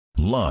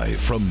Live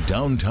from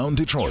downtown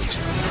Detroit.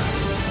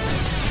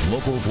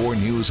 Local 4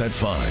 News at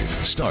 5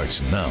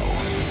 starts now.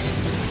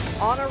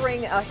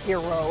 Honoring a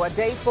hero, a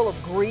day full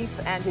of grief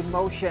and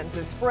emotions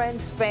as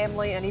friends,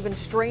 family, and even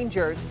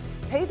strangers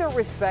pay their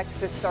respects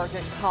to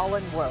Sergeant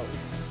Colin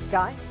Rose.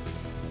 Guy?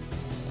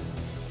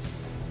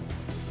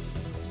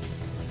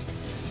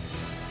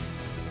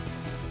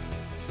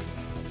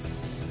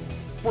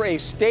 For a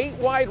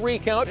statewide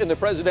recount in the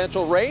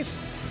presidential race,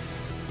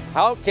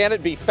 how can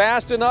it be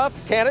fast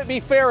enough? Can it be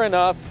fair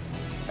enough?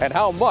 And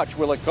how much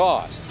will it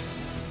cost?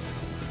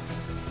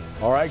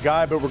 All right,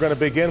 Guy, but we're going to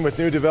begin with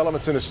new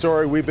developments in a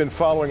story we've been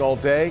following all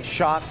day.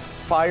 Shots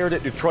fired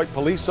at Detroit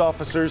police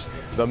officers.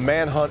 The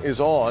manhunt is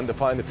on to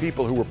find the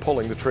people who were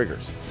pulling the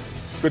triggers.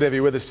 Good to have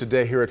you with us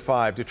today here at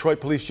 5. Detroit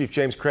Police Chief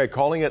James Craig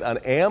calling it an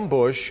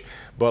ambush,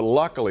 but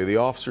luckily the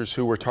officers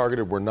who were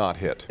targeted were not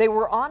hit. They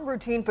were on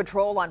routine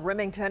patrol on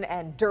Remington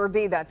and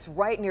Derby. That's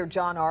right near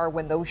John R.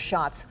 when those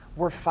shots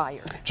were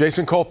fired.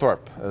 Jason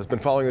Colthorpe has been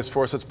following this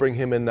for us. Let's bring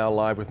him in now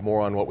live with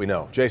more on what we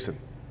know. Jason.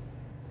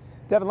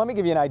 Devin, let me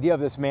give you an idea of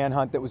this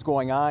manhunt that was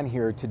going on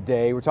here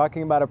today. We're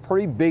talking about a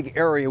pretty big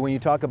area when you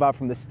talk about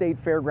from the state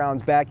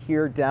fairgrounds back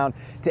here down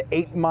to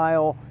 8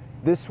 Mile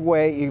this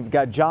way. You've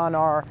got John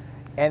R.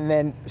 and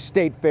then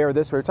State Fair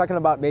this way. We're talking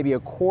about maybe a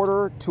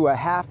quarter to a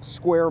half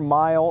square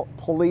mile,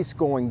 police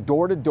going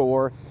door to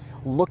door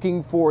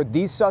looking for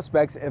these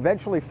suspects,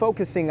 eventually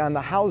focusing on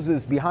the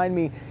houses behind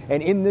me.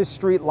 And in this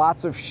street,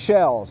 lots of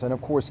shells. And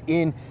of course,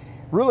 in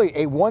really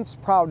a once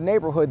proud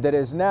neighborhood that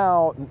is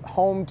now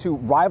home to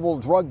rival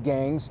drug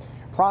gangs,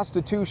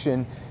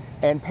 prostitution,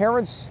 and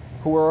parents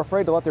who are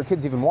afraid to let their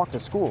kids even walk to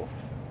school.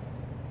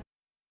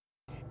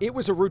 It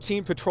was a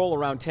routine patrol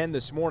around 10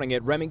 this morning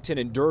at Remington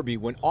and Derby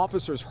when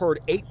officers heard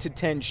 8 to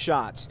 10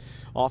 shots.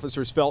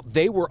 Officers felt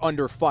they were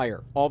under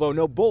fire, although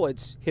no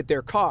bullets hit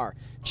their car.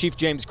 Chief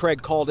James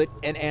Craig called it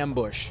an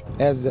ambush.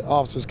 As the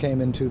officers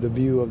came into the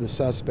view of the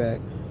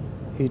suspect,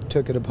 he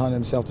took it upon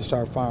himself to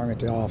start firing at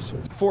the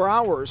officers. For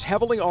hours,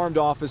 heavily armed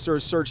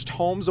officers searched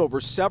homes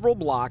over several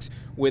blocks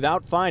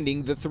without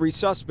finding the 3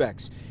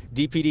 suspects.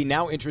 DPD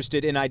now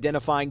interested in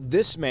identifying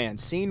this man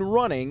seen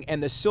running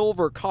and the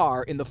silver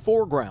car in the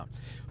foreground.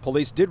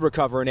 Police did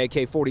recover an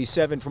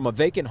AK-47 from a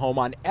vacant home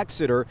on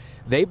Exeter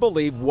they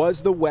believe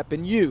was the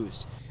weapon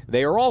used.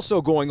 They are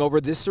also going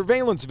over this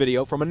surveillance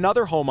video from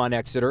another home on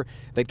Exeter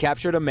that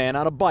captured a man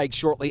on a bike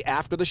shortly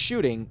after the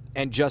shooting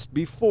and just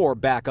before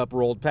backup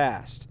rolled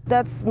past.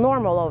 That's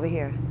normal over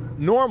here.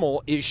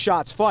 Normal is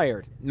shots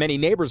fired. Many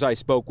neighbors I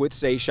spoke with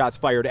say shots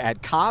fired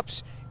at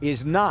cops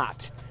is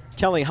not.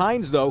 Kelly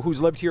Hines, though,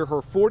 who's lived here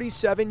her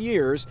 47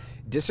 years,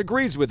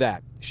 disagrees with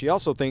that. She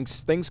also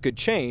thinks things could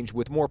change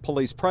with more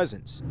police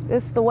presence.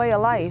 It's the way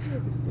of life.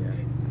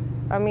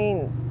 I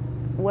mean,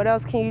 what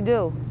else can you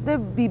do?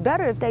 It'd be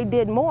better if they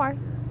did more.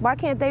 Why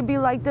can't they be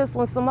like this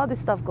when some other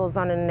stuff goes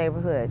on in the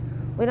neighborhood?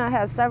 We done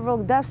had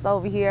several deaths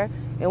over here,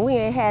 and we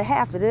ain't had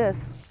half of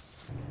this.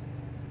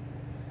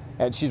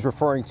 And she's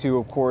referring to,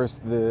 of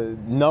course, the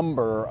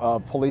number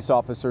of police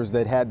officers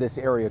that had this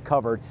area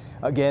covered.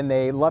 Again,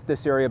 they left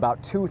this area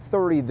about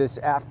 2:30 this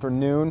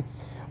afternoon.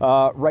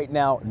 Right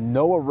now,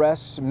 no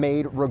arrests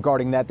made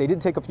regarding that. They did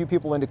take a few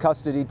people into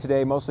custody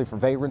today, mostly for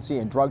vagrancy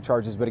and drug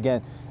charges. But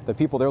again, the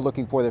people they're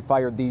looking for that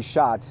fired these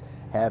shots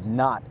have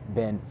not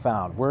been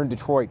found. We're in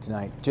Detroit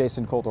tonight.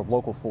 Jason Colthorpe,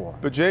 Local 4.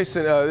 But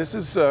Jason, this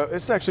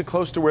is actually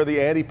close to where the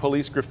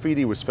anti-police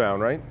graffiti was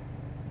found, right?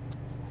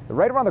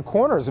 Right around the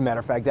corner, as a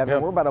matter of fact, Devin.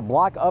 Yep. We're about a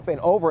block up and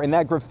over. And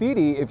that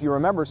graffiti, if you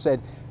remember, said,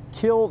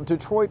 "Kill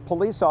Detroit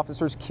police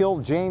officers, kill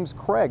James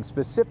Craig,"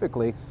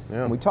 specifically.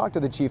 Yeah. And we talked to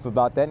the chief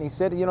about that, and he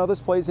said, you know,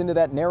 this plays into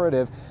that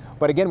narrative.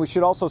 But again, we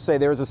should also say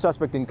there is a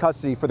suspect in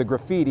custody for the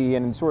graffiti,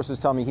 and sources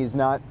tell me he's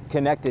not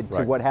connected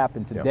to what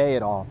happened today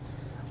at all.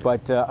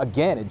 But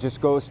again, it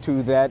just goes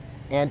to that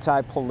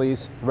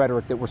anti-police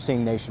rhetoric that we're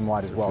seeing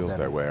nationwide as well. It feels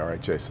that way. All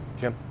right, Jason.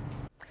 Kim?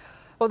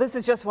 Well, this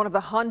is just one of the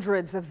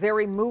hundreds of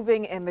very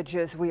moving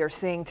images we are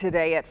seeing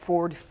today at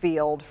Ford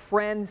Field.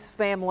 Friends,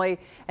 family,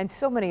 and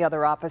so many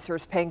other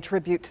officers paying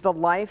tribute to the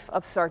life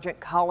of Sergeant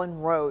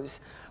Colin Rose.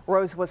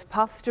 Rose was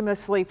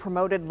posthumously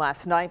promoted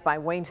last night by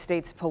Wayne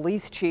State's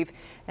police chief.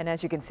 And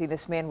as you can see,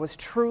 this man was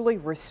truly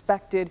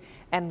respected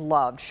and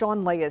loved.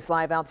 Sean Lay is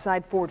live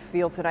outside Ford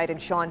Field tonight.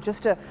 And Sean,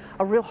 just a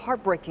real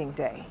heartbreaking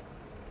day.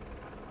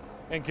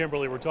 And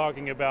Kimberly, we're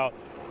talking about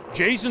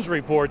Jason's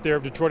report there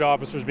of Detroit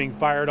officers being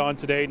fired on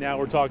today. Now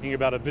we're talking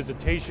about a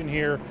visitation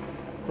here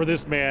for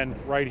this man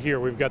right here.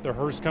 We've got the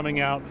hearse coming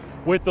out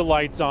with the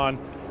lights on.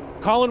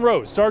 Colin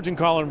Rose, Sergeant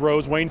Colin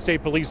Rose, Wayne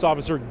State police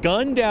officer,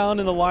 gunned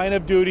down in the line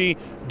of duty,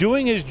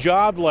 doing his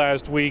job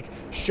last week,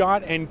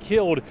 shot and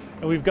killed.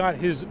 And we've got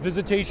his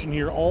visitation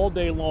here all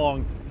day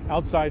long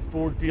outside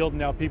Ford Field.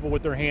 Now people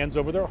with their hands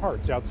over their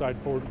hearts outside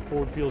Ford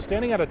Field,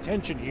 standing at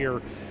attention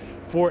here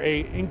for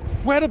a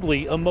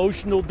incredibly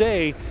emotional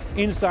day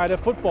inside a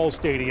football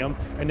stadium.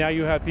 And now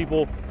you have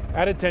people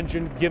at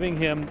attention giving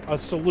him a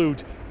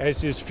salute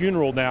as his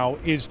funeral now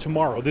is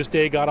tomorrow. This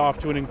day got off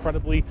to an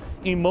incredibly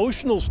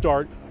emotional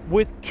start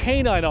with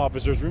canine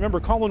officers. Remember,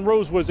 Colin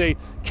Rose was a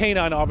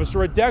canine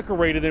officer, a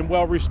decorated and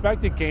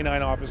well-respected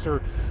canine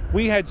officer.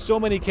 We had so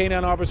many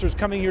canine officers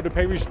coming here to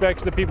pay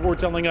respects that people were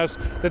telling us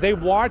that they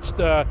watched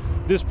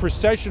this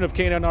procession of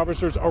canine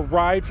officers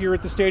arrive here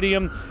at the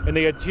stadium, and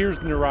they had tears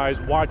in their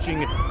eyes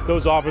watching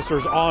those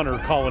officers honor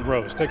Colin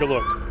Rose. Take a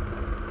look.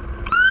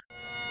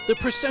 The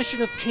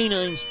procession of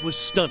canines was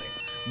stunning.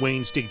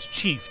 Wayne State's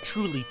chief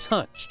truly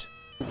touched.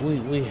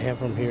 We have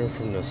them here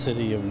from the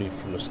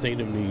from the state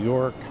of New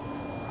York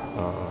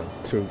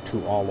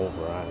to all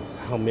over.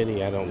 How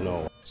many, I don't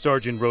know.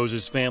 Sergeant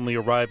Rose's family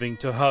arriving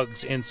to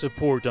hugs and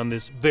support on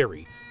this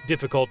very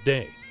difficult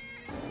day.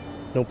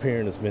 No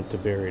parent is meant to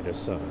bury their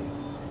son.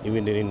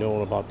 Even though they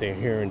know about their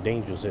inherent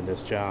dangers in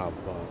this job,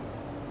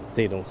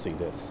 they don't see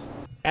this.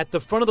 At the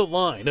front of the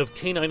line of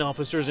canine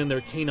officers and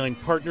their canine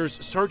partners,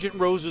 Sergeant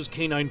Rose's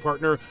canine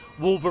partner,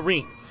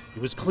 Wolverine.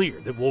 It was clear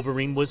that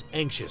Wolverine was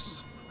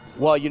anxious.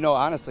 Well, you know,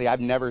 honestly,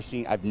 I've never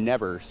seen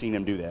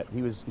him do that.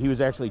 He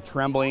was actually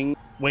trembling.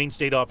 Wayne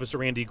State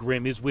Officer Andy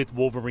Grimm is with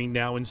Wolverine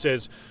now and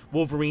says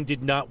Wolverine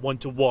did not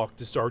want to walk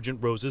to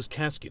Sergeant Rose's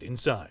casket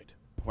inside.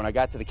 When I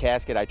got to the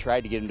casket, I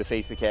tried to get him to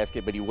face the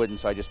casket, but he wouldn't,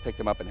 so I just picked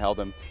him up and held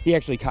him. He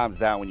actually calms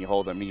down when you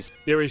hold him.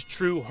 There is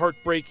true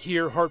heartbreak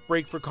here,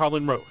 heartbreak for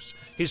Colin Rose,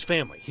 his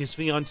family, his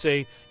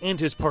fiancée, and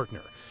his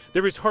partner.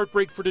 There is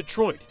heartbreak for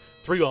Detroit,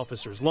 3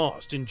 officers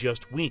lost in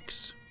just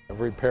weeks.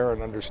 Every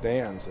parent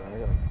understands.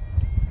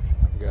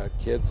 I've got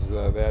kids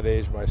that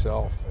age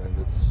myself, and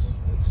it's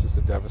just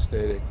a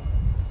devastating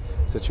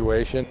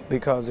situation.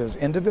 Because there's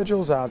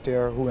individuals out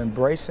there who are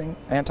embracing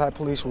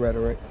anti-police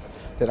rhetoric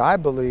that I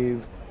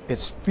believe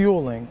is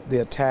fueling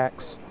the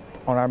attacks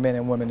on our men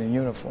and women in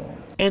uniform.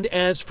 And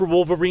as for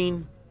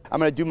Wolverine, I'm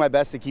going to do my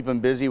best to keep him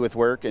busy with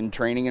work and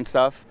training and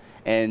stuff,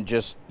 and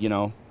just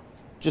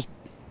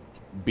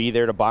be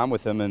there to bond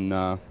with him,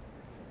 and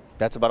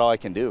that's about all I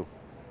can do,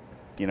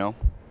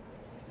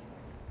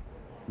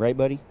 Right,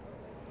 buddy?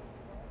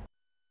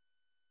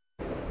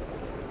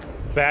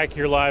 Back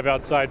here live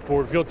outside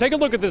Ford Field. Take a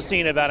look at the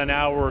scene about an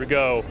hour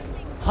ago.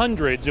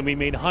 Hundreds, and we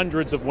mean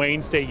hundreds of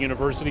Wayne State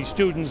University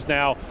students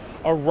now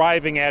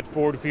arriving at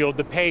Ford Field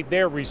to pay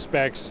their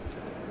respects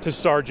to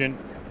Sergeant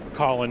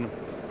Colin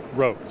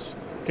Rose.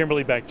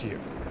 Kimberly, back to you.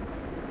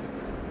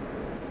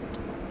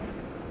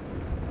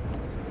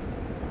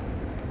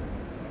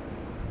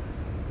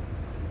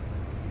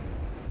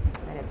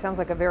 It sounds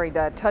like a very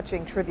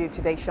touching tribute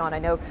today, Sean. I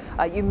know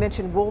you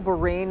mentioned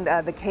Wolverine,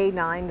 the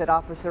K9 that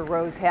Officer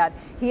Rose had.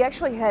 He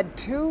actually had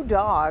 2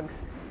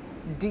 dogs.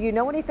 Do you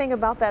know anything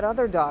about that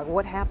other dog?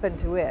 What happened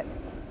to it?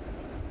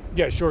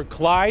 Yeah, sure.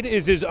 Clyde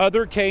is his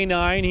other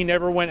K9. He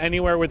never went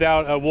anywhere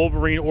without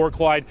Wolverine or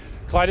Clyde.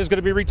 Clyde is going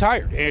to be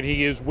retired, and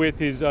he is with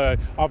his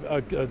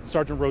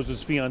Sergeant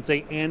Rose's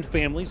fiancée and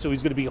family, so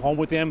he's going to be home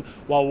with him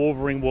while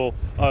Wolverine will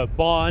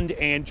bond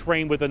and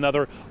train with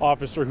another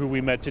officer who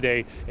we met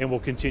today and will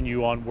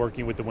continue on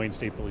working with the Wayne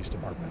State Police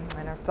Department.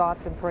 And our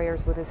thoughts and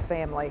prayers with his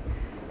family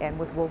and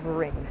with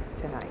Wolverine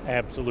tonight.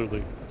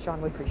 Absolutely.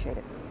 Sean, we appreciate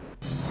it.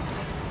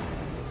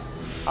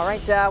 All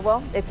right,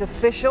 well, it's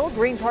official.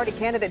 Green Party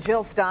candidate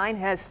Jill Stein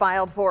has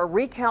filed for a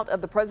recount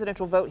of the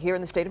presidential vote here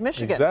in the state of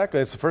Michigan. Exactly.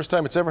 It's the first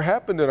time it's ever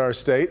happened in our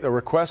state. The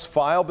request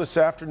filed this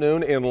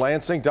afternoon in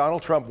Lansing.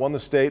 Donald Trump won the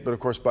state, but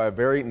of course by a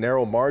very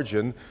narrow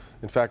margin.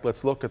 In fact,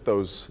 let's look at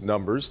those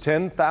numbers.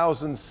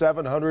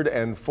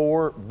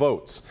 10,704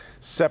 votes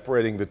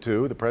separating the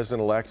two, the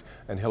president-elect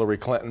and Hillary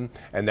Clinton.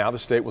 And now the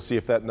state will see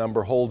if that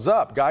number holds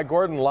up. Guy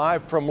Gordon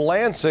live from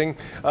Lansing.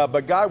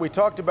 But Guy, we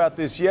talked about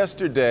this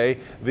yesterday,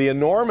 the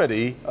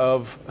enormity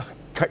of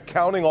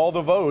counting all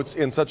the votes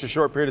in such a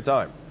short period of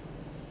time.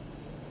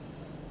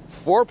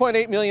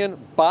 4.8 million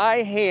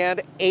by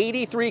hand,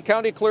 83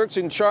 county clerks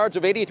in charge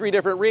of 83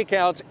 different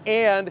recounts,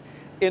 and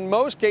in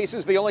most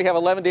cases, they only have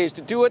 11 days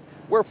to do it,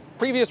 where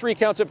previous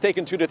recounts have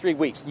taken 2 to 3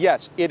 weeks.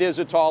 Yes, it is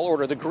a tall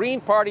order. The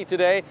Green Party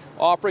today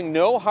offering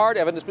no hard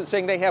evidence, but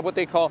saying they have what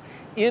they call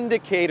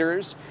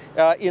indicators.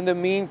 In the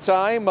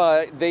meantime,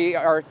 they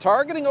are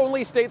targeting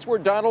only states where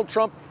Donald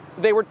Trump,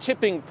 they were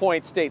tipping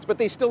point states, but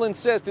they still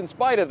insist, in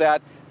spite of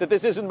that, that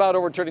this isn't about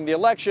overturning the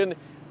election,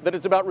 that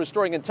it's about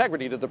restoring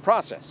integrity to the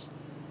process.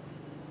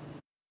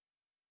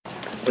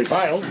 We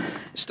filed.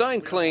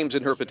 Stein claims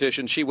in her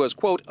petition she was,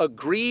 quote,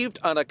 aggrieved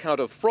on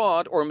account of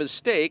fraud or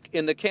mistake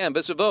in the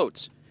canvass of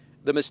votes.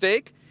 The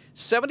mistake?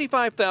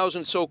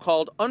 75,000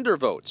 so-called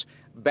undervotes,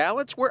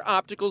 ballots where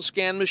optical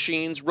scan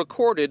machines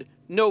recorded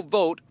no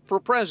vote for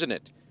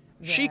president.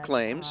 She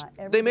claims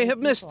they may have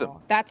missed them.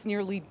 That's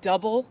nearly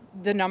double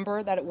the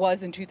number that it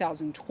was in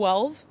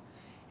 2012.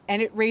 And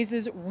it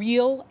raises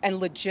real and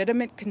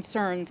legitimate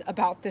concerns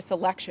about this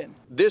election.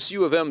 This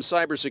U of M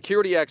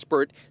cybersecurity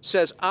expert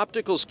says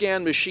optical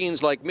scan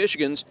machines like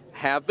Michigan's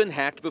have been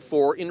hacked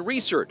before in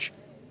research.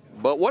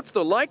 But what's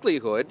the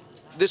likelihood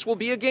this will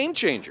be a game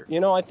changer? You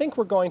know, I think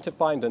we're going to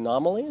find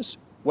anomalies.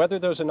 Whether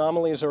those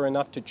anomalies are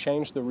enough to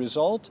change the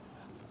result,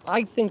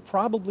 I think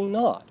probably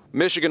not.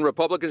 Michigan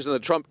Republicans in the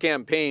Trump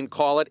campaign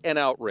call it an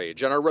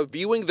outrage and are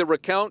reviewing the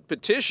recount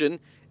petition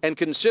and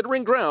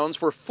considering grounds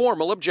for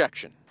formal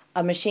objection.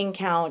 A machine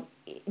count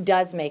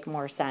does make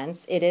more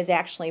sense. It is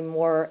actually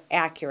more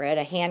accurate.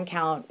 A hand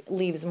count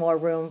leaves more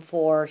room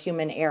for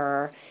human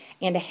error,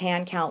 and a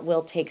hand count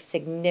will take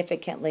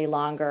significantly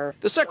longer.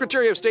 The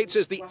Secretary of State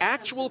says the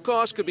actual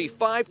cost could be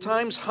 5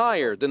 times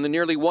higher than the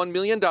nearly $1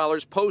 million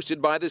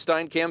posted by the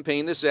Stein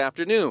campaign this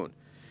afternoon.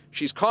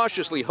 She's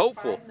cautiously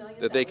hopeful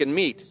that they can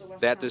meet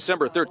that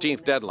December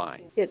 13th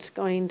deadline. It's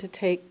going to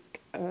take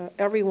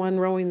everyone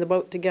rowing the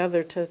boat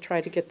together to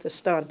try to get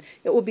this done.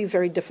 It will be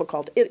very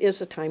difficult. It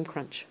is a time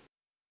crunch.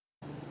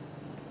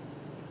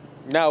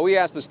 Now, we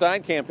asked the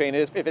Stein campaign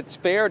if it's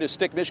fair to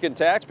stick Michigan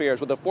taxpayers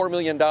with a $4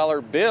 million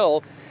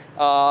bill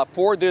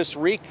for this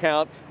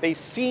recount. They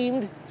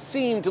seemed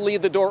to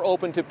leave the door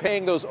open to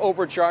paying those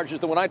overcharges.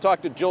 When I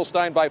talked to Jill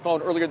Stein by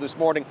phone earlier this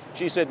morning,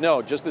 she said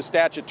no, just the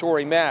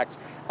statutory max.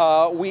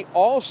 We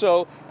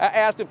also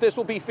asked if this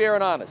will be fair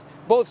and honest.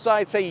 Both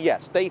sides say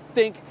yes. They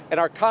think and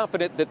are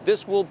confident that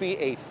this will be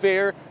a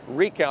fair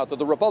recount, though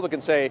the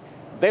Republicans say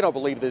they don't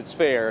believe that it's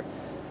fair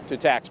to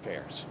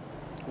taxpayers.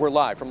 We're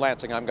live from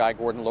Lansing. I'm Guy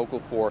Gordon, Local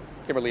 4.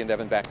 Kimberly and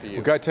Devin, back to you.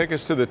 Well, Guy, take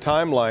us to the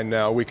timeline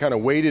now. We kind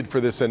of waited for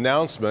this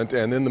announcement,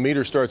 and then the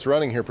meter starts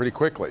running here pretty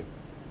quickly.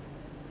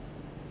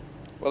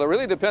 Well, it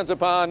really depends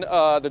upon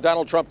the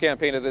Donald Trump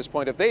campaign at this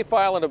point. If they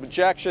file an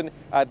objection,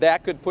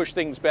 that could push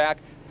things back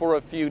for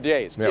a few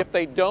days. Yeah. If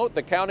they don't,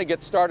 the counting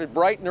gets started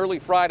bright and early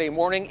Friday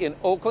morning in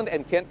Oakland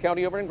and Kent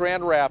County over in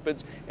Grand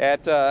Rapids.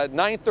 At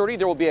 9:30,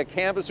 there will be a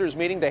canvassers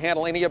meeting to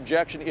handle any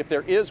objection if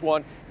there is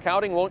one.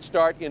 Counting won't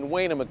start in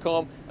Wayne and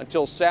Macomb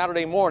until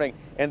Saturday morning.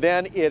 And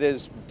then it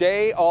is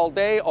day,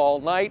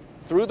 all night,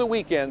 through the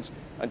weekends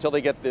until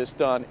they get this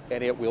done,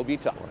 and it will be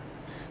tough.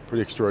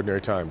 Pretty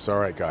extraordinary times. All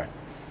right, Guy.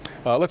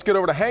 Let's get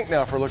over to Hank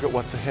now for a look at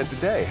what's ahead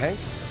today. Hank?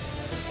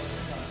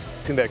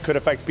 That could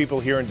affect people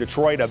here in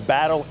Detroit. A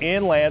battle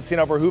in Lansing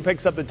over who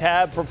picks up the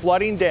tab for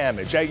flooding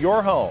damage at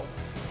your home.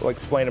 We'll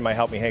explain in my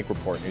Help Me Hank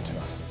report new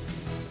tonight.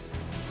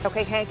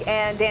 Okay, Hank,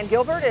 and Dan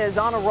Gilbert is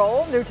on a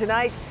roll. New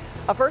tonight,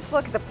 a first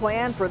look at the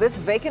plan for this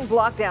vacant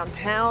block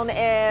downtown,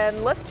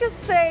 and let's just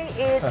say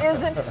it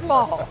isn't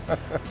small.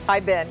 Hi,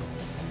 Ben.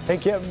 Hey,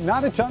 Kim,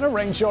 not a ton of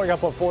rain showing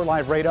up on 4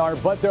 Live radar,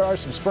 but there are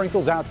some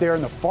sprinkles out there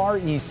in the far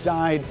east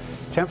side.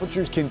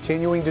 Temperatures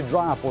continuing to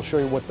drop. We'll show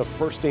you what the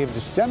first day of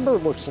December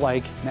looks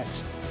like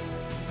next.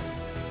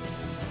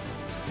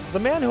 The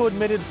man who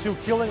admitted to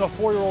killing a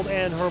 4-year-old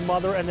and her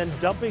mother and then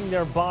dumping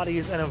their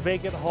bodies in a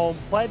vacant home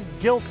pled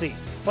guilty.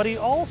 But he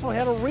also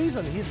had a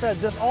reason. He said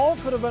this all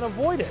could have been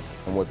avoided.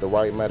 And with the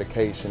right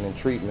medication and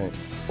treatment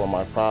for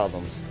my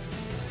problems,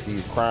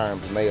 these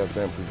crimes may have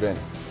been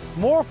prevented.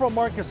 More from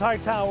Marcus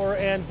Hightower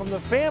and from the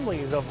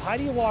families of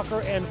Heidi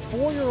Walker and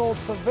 4-year-old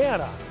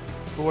Savannah,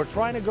 who are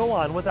trying to go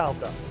on without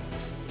them.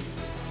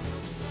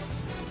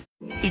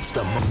 It's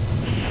the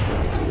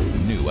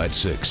new at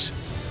 6.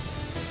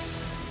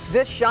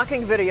 This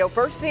shocking video,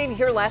 first seen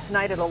here last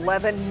night at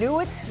 11,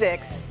 new at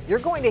 6. You're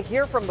going to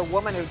hear from the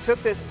woman who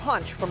took this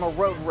punch from a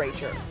road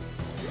rager.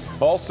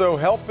 Also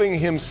helping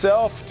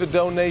himself to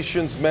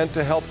donations meant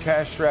to help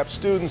cash-strapped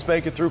students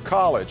make it through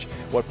college.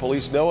 What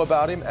police know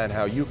about him and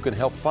how you can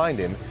help find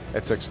him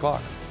at 6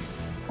 o'clock.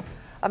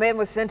 A man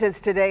was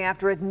sentenced today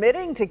after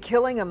admitting to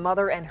killing a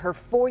mother and her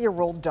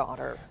 4-year-old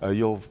daughter.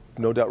 You'll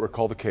no doubt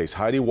recall the case.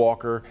 Heidi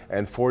Walker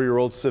and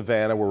 4-year-old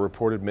Savannah were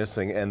reported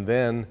missing and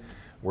then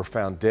were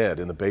found dead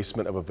in the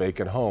basement of a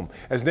vacant home.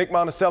 As Nick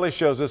Monticelli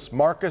shows us,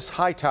 Marcus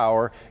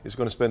Hightower is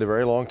going to spend a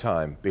very long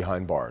time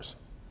behind bars.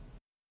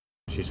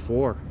 She's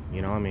 4,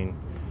 you know, I mean,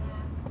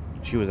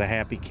 she was a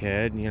happy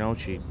kid, you know,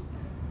 she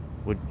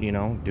would, you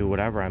know, do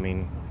whatever. I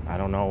mean, I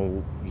don't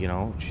know, you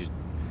know, she's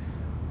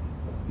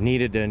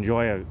needed to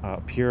enjoy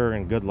a pure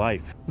and good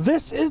life.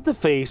 This is the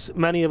face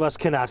many of us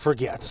cannot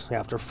forget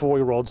after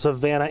 4-year-old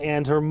Savannah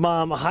and her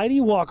mom, Heidi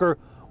Walker,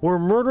 were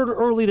murdered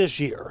early this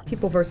year.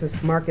 People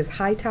versus Marcus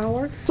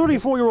Hightower.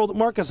 34-year-old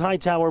Marcus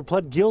Hightower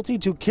pled guilty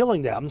to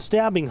killing them,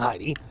 stabbing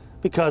Heidi,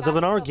 because of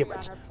an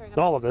argument.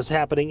 All of this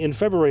happening in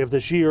February of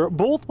this year.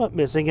 Both went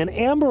missing. An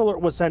Amber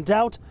Alert was sent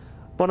out,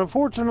 but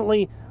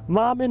unfortunately,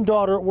 mom and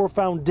daughter were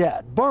found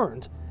dead,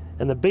 burned,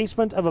 in the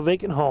basement of a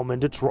vacant home in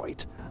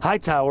Detroit.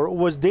 Hightower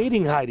was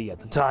dating Heidi at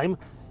the time.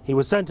 He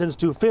was sentenced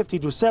to 50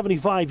 to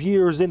 75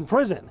 years in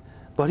prison,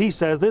 but he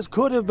says this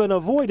could have been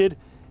avoided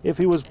if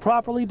he was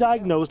properly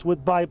diagnosed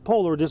with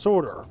bipolar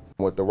disorder.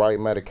 With the right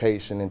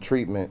medication and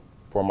treatment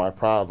for my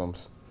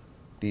problems,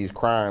 these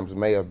crimes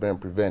may have been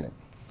prevented.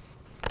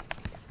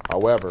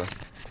 However,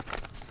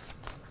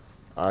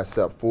 I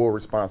accept full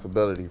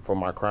responsibility for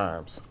my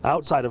crimes.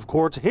 Outside of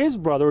court, his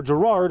brother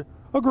Gerard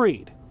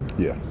agreed.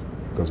 Yeah,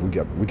 because we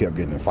kept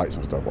getting in fights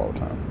and stuff all the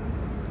time.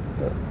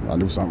 Yeah, I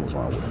knew something was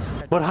wrong with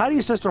him. But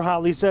Heidi's sister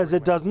Holly says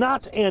it does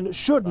not and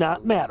should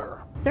not matter.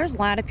 There's a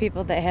lot of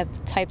people that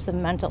have types of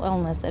mental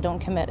illness that don't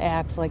commit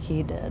acts like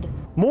he did.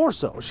 More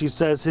so, she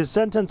says his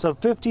sentence of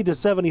 50 to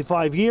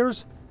 75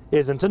 years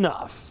isn't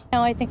enough.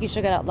 No, I think he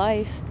should get out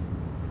life.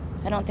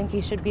 I don't think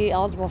he should be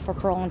eligible for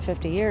parole in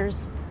 50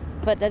 years.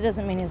 but that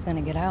doesn't mean he's going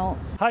to get out.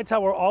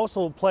 Hightower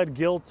also pled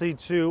guilty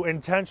to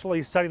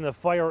intentionally setting the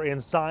fire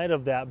inside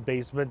of that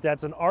basement.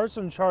 That's an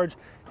arson charge.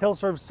 He'll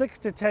serve 6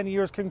 to 10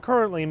 years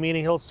concurrently,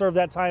 meaning he'll serve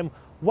that time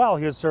while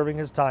he is serving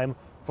his time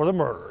for the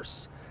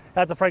murders.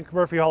 At the Frank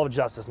Murphy Hall of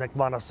Justice, Nick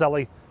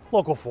Monticelli,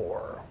 Local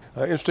 4.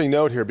 Interesting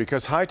note here,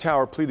 because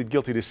Hightower pleaded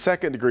guilty to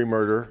second-degree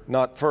murder,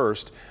 not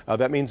first,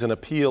 that means an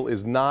appeal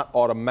is not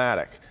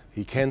automatic.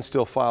 He can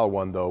still file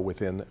one, though,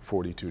 within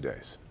 42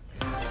 days.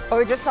 Oh,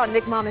 we just saw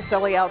Nick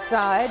Monticelli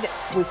outside.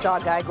 We saw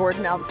Guy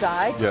Gordon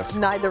outside. Yes.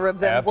 Neither of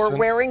them were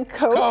wearing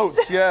coats.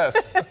 Coats,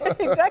 yes.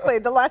 Exactly.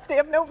 The last day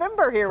of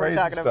November here Crazy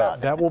we're talking stuff.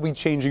 about. That will be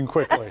changing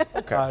quickly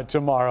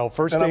tomorrow.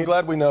 First and day, I'm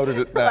glad we noted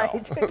it now.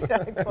 Right,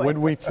 exactly. When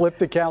we flip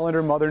the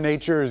calendar, Mother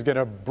Nature is going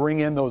to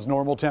bring in those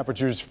normal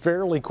temperatures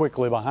fairly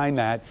quickly behind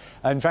that.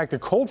 In fact, the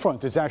cold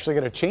front is actually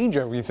going to change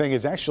everything.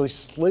 It's actually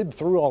slid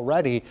through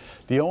already.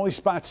 The only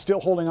spot still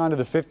holding on to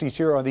the 50s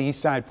here on the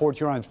east side, Port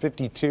Huron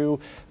 52,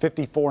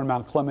 54 in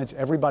Mount Clemens.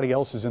 Everybody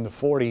else is in the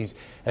 40s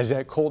as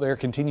that cold air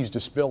continues to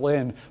spill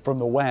in from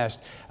the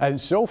west.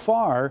 And so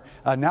far,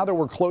 now that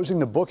we're closing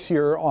the books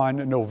here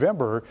on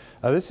November,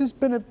 this has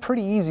been a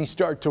pretty easy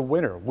start to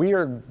winter. We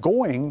are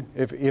going,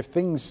 if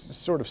things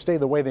sort of stay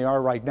the way they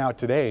are right now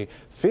today,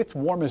 5th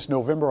warmest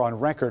November on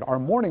record. Our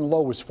morning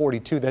low was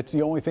 42. That's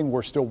the only thing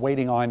we're still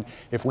waiting on.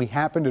 If we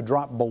happen to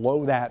drop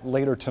below that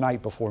later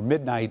tonight before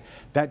midnight,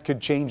 that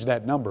could change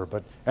that number.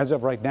 But as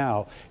of right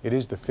now, it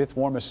is the 5th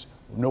warmest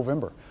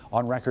November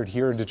on record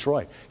here in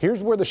Detroit.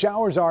 Here's where the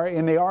showers are,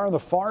 and they are on the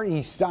far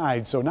east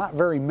side, so not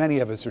very many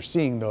of us are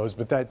seeing those,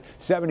 but that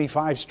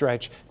 75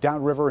 stretch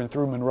downriver and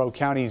through Monroe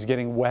County is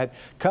getting wet.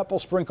 Couple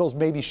sprinkles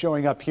maybe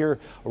showing up here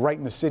right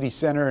in the city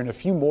center, and a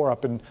few more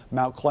up in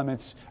Mount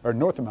Clemens, or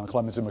north of Mount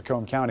Clemens in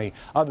Macomb County.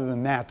 Other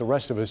than that, the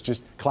rest of us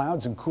just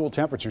clouds and cool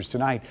temperatures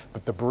tonight,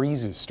 but the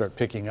breezes start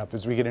picking up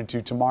as we get into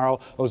tomorrow.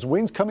 Those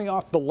winds coming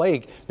off the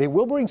lake, they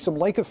will bring some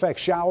lake effect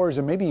showers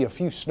and maybe a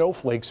few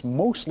snowflakes,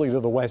 mostly to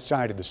the west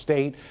side of the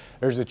state.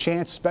 There's a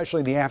chance, especially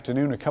in the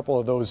afternoon, a couple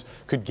of those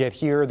could get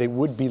here. They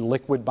would be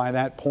liquid by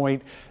that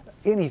point.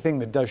 Anything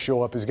that does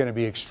show up is going to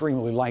be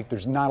extremely light.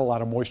 There's not a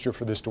lot of moisture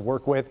for this to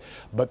work with,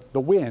 but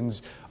the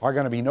winds are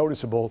going to be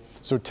noticeable.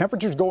 So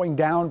temperatures going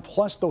down,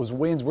 plus those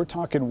winds, we're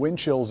talking wind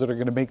chills that are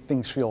going to make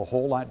things feel a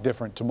whole lot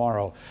different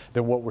tomorrow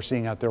than what we're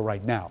seeing out there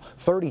right now.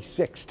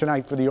 36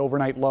 tonight for the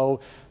overnight low.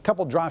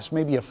 Couple drops,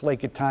 maybe a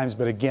flake at times,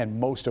 but again,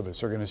 most of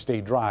us are going to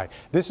stay dry.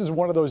 This is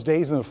one of those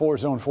days in the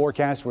 4-zone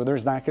forecast where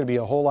there's not going to be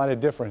a whole lot of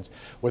difference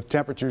with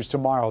temperatures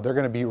tomorrow. They're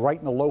going to be right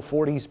in the low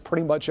 40s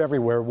pretty much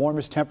everywhere.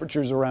 Warmest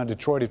temperatures around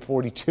Detroit at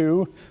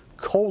 42.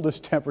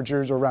 Coldest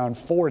temperatures around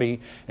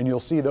 40, and you'll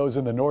see those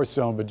in the north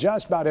zone, but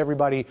just about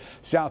everybody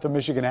south of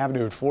Michigan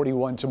Avenue at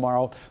 41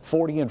 tomorrow,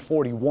 40 and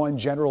 41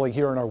 generally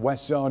here in our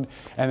west zone,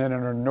 and then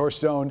in our north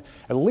zone,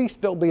 at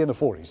least they'll be in the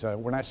 40s.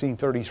 We're not seeing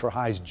 30s for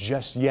highs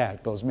just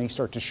yet. Those may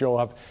start to show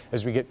up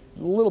as we get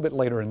a little bit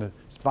later in the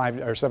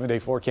 5 or 7 day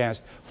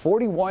forecast.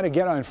 41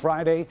 again on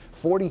Friday,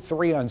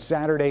 43 on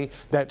Saturday.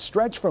 That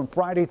stretch from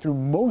Friday through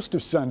most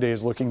of Sunday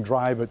is looking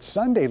dry, but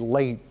Sunday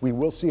late we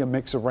will see a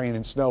mix of rain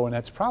and snow, and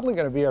that's probably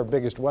going to be our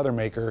biggest weather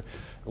maker,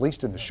 at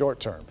least in the short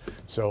term.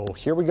 So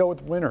here we go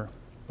with winter.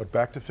 But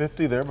back to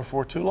 50 there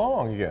before too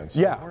long again. So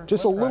yeah,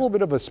 just a little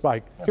bit of a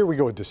spike. Here we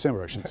go with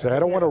December, I should say. I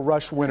don't want to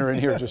rush winter in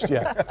here just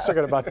yet. Still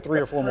got about 3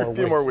 or 4 more weeks.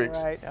 A few more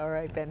weeks. All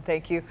right, Ben,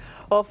 thank you.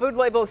 Well, food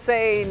labels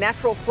say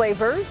natural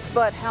flavors,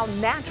 but how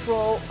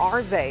natural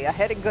are they?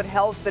 Ahead in good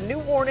health, the new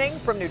warning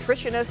from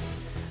nutritionists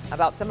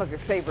about some of your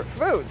favorite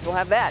foods. We'll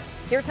have that.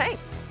 Here's Hank.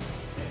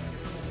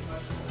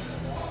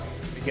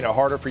 Making it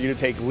harder for you to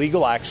take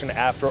legal action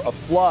after a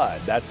flood.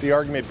 That's the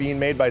argument being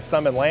made by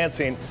some in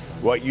Lansing.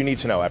 What you need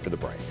to know after the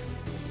break.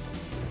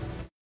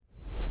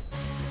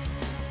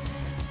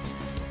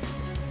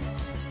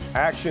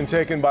 Action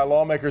taken by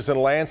lawmakers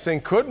in Lansing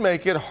could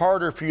make it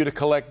harder for you to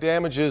collect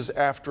damages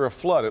after a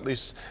flood. At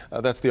least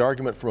that's the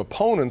argument from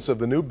opponents of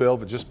the new bill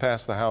that just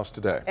passed the House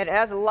today. It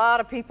has a lot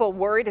of people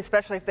worried,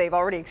 especially if they've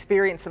already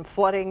experienced some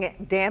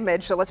flooding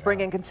damage. So let's bring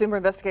in consumer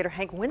investigator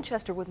Hank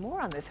Winchester with more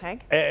on this,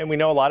 Hank. And we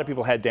know a lot of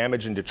people had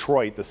damage in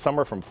Detroit this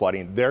summer from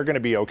flooding. They're going to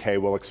be okay.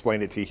 We'll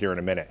explain it to you here in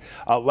a minute.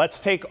 Let's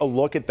take a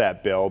look at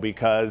that bill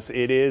because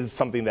it is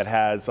something that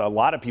has a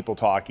lot of people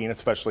talking,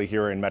 especially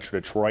here in Metro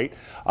Detroit.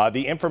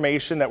 The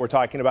information that we're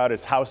talking about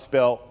is House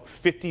Bill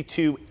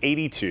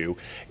 5282.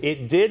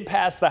 It did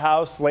pass the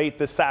House late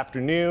this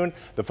afternoon.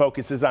 The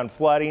focus is on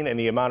flooding and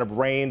the amount of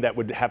rain that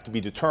would have to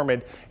be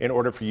determined in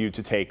order for you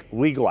to take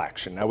legal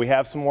action. Now we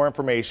have some more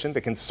information.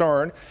 The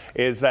concern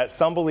is that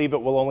some believe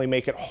it will only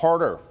make it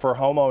harder for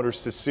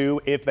homeowners to sue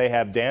if they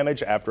have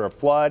damage after a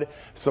flood.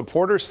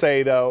 Supporters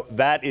say, though,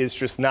 that is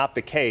just not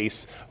the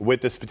case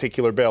with this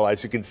particular bill.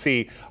 As you can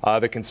see,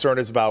 the concern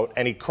is about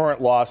any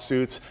current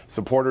lawsuits.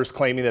 Supporters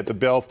claiming that the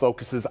bill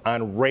focuses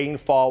on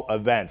rainfall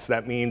events.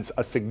 That means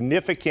a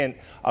significant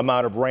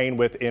amount of rain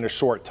within a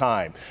short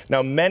time.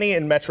 Now, many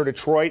in Metro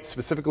Detroit,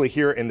 specifically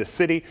here in the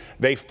city,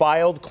 they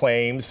filed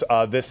claims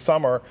this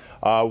summer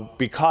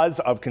because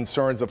of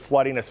concerns of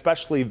flooding,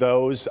 especially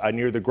those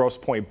near the Grosse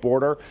Pointe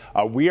border.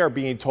 We are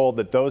being told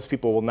that those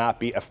people will not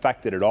be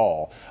affected at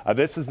all.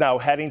 This is now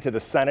heading to the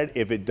Senate.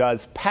 If it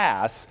does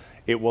pass,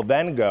 it will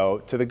then go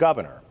to the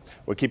governor.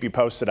 We'll keep you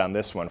posted on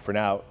this one. For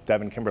now,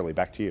 Devin, Kimberly,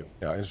 back to you.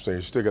 Yeah, interesting.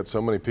 You still got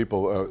so many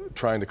people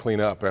trying to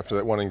clean up after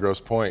that one in Grosse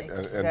Pointe,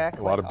 and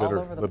a lot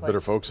of bitter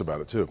folks about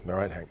it too. All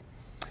right, Hank.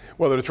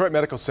 Well, the Detroit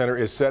Medical Center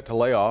is set to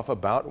lay off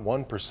about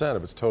 1%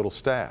 of its total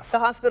staff. The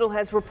hospital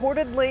has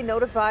reportedly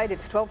notified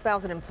its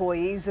 12,000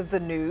 employees of the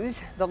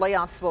news. The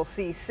layoffs will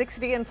see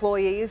 60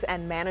 employees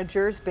and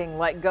managers being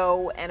let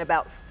go, and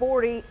about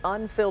 40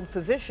 unfilled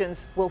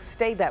positions will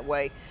stay that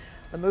way.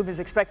 The move is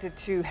expected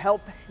to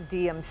help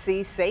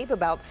DMC save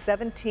about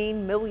 $17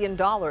 million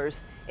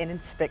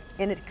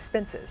in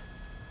expenses.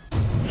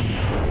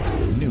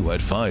 New at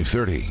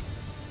 5:30.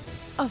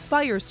 A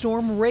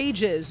firestorm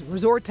rages.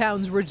 Resort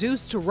towns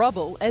reduced to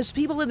rubble as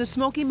people in the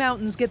Smoky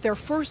Mountains get their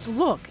first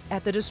look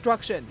at the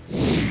destruction.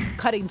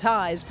 Cutting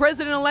ties,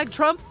 President-elect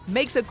Trump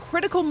makes a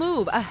critical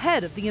move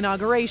ahead of the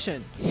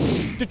inauguration.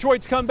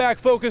 Detroit's comeback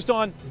focused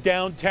on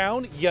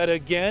downtown yet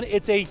again.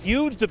 It's a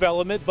huge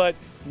development, but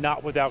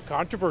not without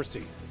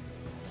controversy.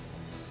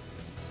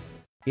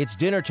 It's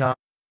dinner time.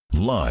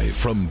 Live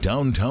from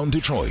downtown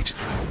Detroit.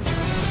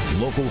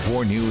 Local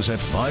 4 News at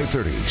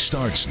 5:30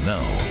 starts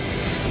now.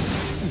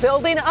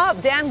 Building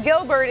up, Dan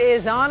Gilbert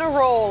is on a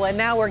roll, and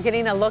now we're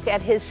getting a look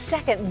at his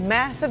second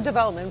massive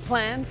development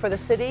plan for the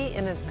city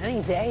in as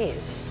many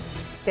days.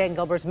 Dan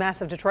Gilbert's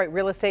massive Detroit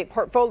real estate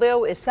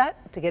portfolio is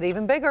set to get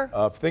even bigger.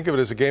 Think of it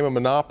as a game of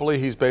Monopoly.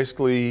 He's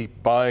basically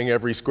buying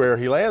every square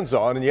he lands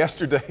on. And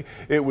yesterday,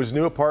 it was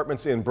new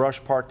apartments in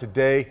Brush Park.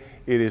 Today,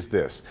 it is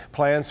this.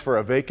 Plans for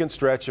a vacant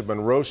stretch of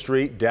Monroe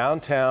Street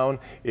downtown.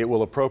 It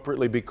will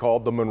appropriately be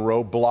called the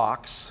Monroe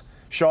Blocks.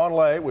 Sean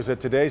Lay was at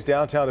today's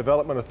Downtown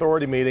Development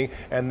Authority meeting,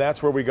 and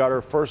that's where we got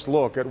our first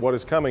look at what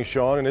is coming,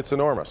 Sean, and it's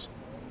enormous.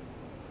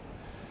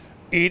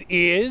 It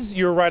is.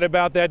 You're right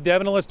about that,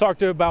 Devin. And let's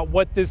talk about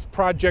what this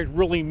project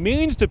really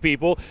means to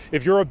people.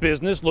 If you're a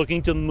business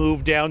looking to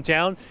move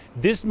downtown,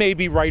 this may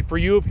be right for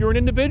you. If you're an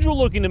individual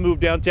looking to move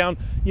downtown,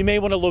 you may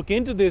want to look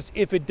into this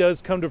if it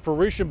does come to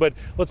fruition. But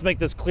let's make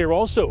this clear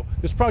also.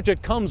 This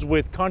project comes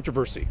with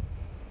controversy.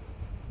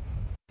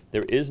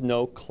 There is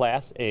no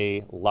Class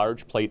A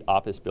large plate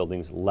office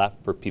buildings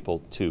left for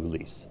people to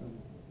lease,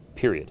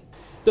 period.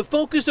 The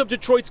focus of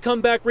Detroit's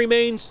comeback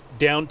remains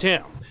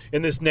downtown.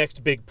 And this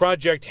next big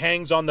project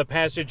hangs on the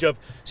passage of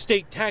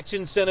state tax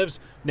incentives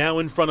now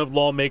in front of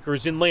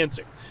lawmakers in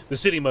Lansing. The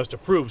city must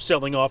approve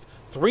selling off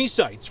 3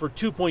 sites for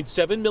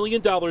 $2.7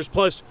 million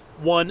plus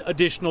 $1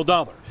 additional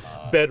dollar.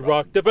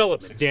 Bedrock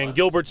Development, Dan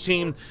Gilbert's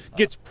team,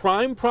 gets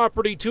prime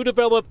property to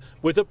develop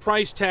with a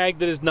price tag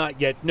that is not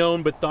yet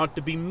known but thought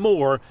to be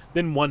more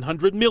than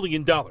 $100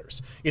 million.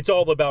 It's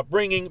all about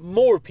bringing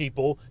more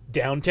people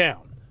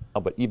downtown.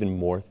 But even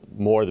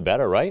more the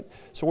better, right?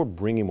 So we're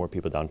bringing more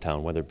people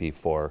downtown, whether it be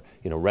for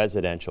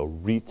residential,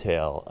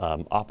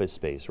 retail, office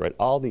space, right?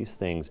 All these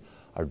things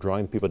are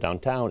drawing people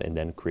downtown and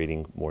then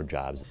creating more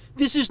jobs.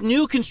 This is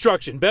new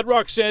construction.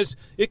 Bedrock says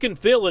it can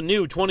fill a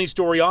new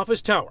 20-story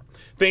office tower.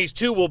 Phase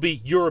 2 will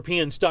be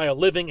European-style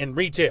living and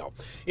retail.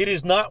 It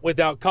is not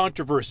without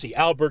controversy.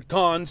 Albert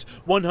Kahn's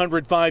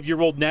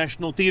 105-year-old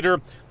National Theater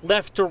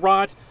left to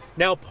rot,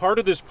 now part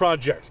of this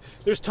project.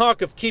 There's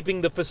talk of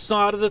keeping the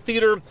facade of the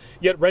theater,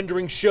 yet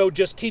renderings show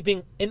just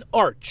keeping an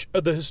arch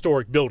of the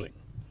historic building.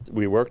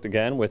 We worked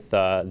again with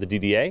the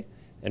DDA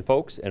and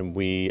folks, and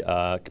we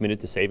committed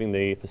to saving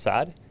the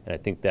facade, and I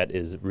think that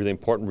is really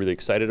important, really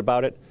excited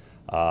about it.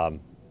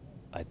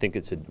 I think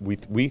it's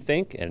we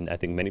think, and I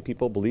think many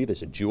people believe,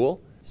 it's a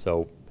jewel,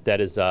 so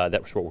that's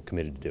what we're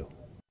committed to do.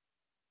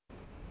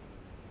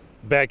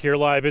 Back here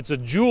live, it's a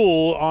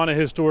jewel on a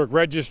historic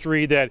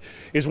registry that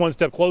is one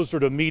step closer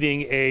to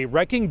meeting a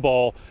wrecking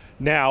ball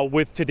now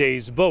with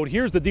today's vote.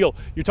 Here's the deal.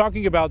 You're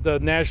talking about the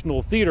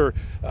National Theater,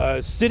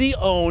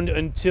 city-owned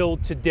until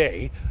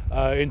today,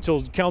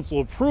 until council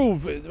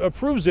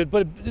approves it,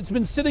 but it's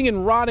been sitting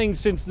and rotting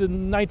since the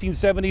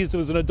 1970s. It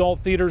was an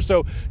adult theater,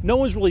 so no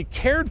one's really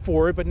cared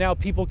for it, but now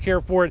people care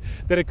for it,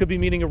 that it could be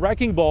meeting a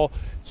wrecking ball.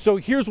 So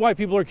here's why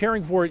people are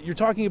caring for it. You're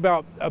talking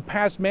about a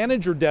past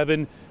manager,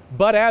 Devin,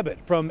 Bud Abbott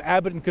from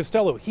Abbott and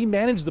Costello. He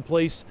managed the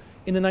place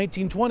in the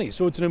 1920s,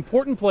 so it's an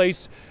important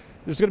place.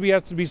 There's going to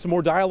have to be some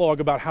more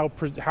dialogue about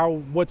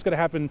what's going to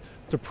happen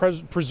to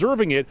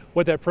preserving it,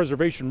 what that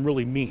preservation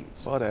really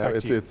means. Bud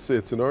Abbott,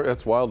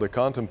 it's wild to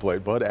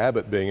contemplate Bud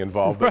Abbott being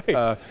involved.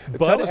 Right,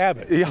 Bud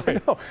Abbott. Yeah,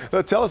 right. I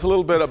know. Tell us a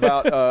little bit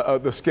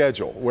about the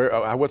schedule.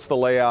 What's the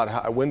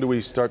layout? When do we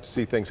start to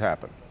see things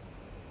happen?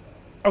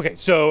 Okay,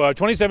 so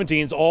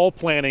 2017 is all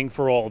planning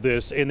for all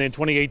this, and then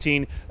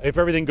 2018, if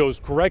everything goes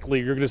correctly,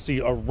 you're going to see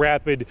a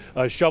rapid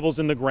shovels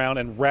in the ground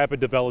and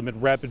rapid development,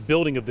 rapid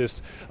building of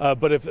this.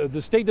 But if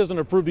the state doesn't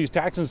approve these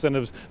tax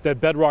incentives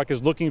that Bedrock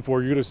is looking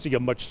for, you're going to see a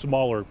much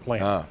smaller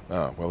plan.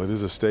 Well, it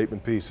is a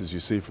statement piece, as you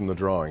see from the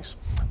drawings.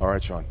 All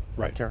right, Sean.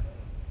 Right. Karen.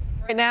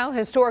 Right now,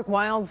 historic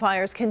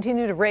wildfires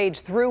continue to rage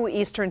through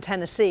eastern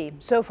Tennessee.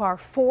 So far,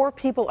 4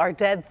 people are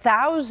dead.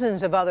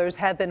 Thousands of others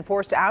have been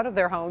forced out of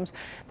their homes.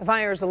 The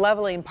fires are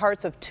leveling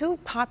parts of 2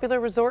 popular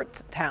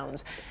resort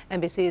towns.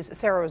 NBC's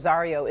Sarah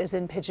Rosario is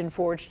in Pigeon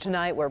Forge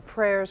tonight, where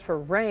prayers for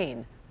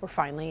rain were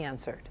finally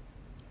answered.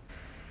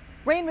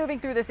 Rain moving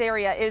through this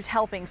area is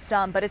helping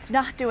some, but it's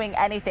not doing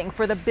anything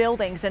for the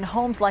buildings and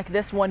homes like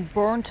this one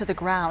burned to the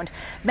ground.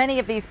 Many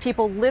of these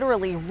people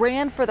literally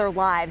ran for their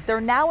lives.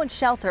 They're now in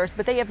shelters,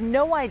 but they have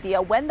no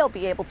idea when they'll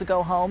be able to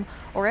go home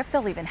or if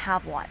they'll even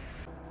have one.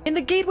 In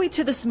the gateway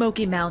to the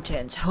Smoky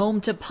Mountains,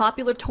 home to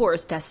popular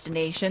tourist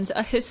destinations,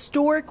 a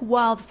historic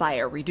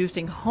wildfire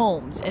reducing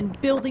homes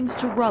and buildings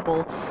to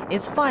rubble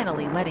is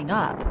finally letting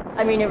up.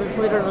 I mean, it was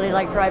literally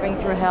like driving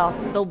through hell.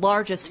 The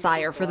largest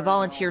fire for the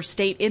volunteer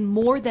state in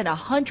more than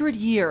 100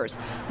 years,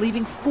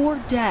 leaving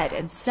 4 dead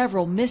and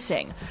several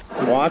missing.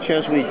 Watch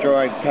as we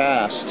drive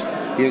past.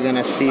 You're going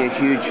to see a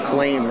huge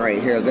flame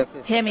right here.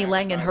 Tammy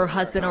Lang and her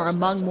husband are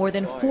among more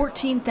than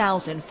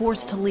 14,000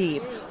 forced to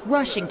leave,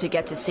 rushing to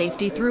get to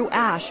safety through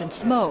ash and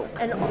smoke.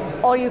 And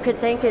all you could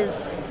think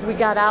is, we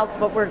got out,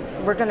 but we're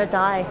going to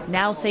die.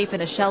 Now safe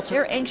in a shelter,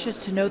 they're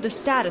anxious to know the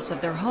status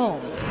of their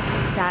home.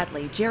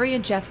 Sadly, Jerry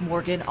and Jeff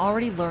Morgan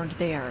already learned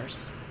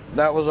theirs.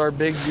 That was our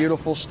big,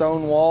 beautiful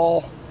stone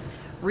wall.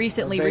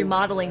 Recently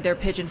remodeling their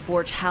Pigeon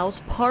Forge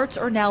house, parts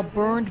are now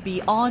burned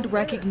beyond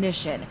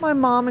recognition. My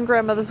mom and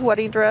grandmother's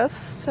wedding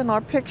dress and our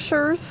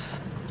pictures.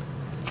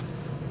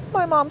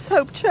 My mom's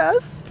hope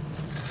chest.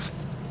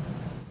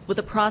 With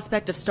the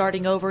prospect of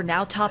starting over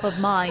now top of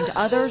mind,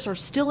 others are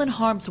still in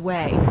harm's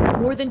way.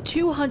 More than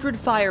 200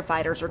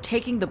 firefighters are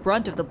taking the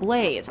brunt of the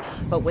blaze,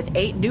 but with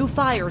 8 new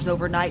fires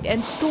overnight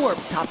and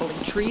storms toppling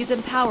trees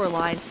and power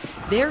lines,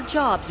 their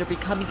jobs are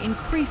becoming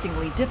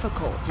increasingly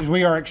difficult.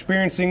 We are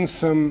experiencing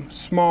some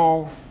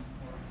small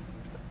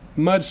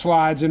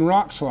mudslides and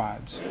rock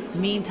slides.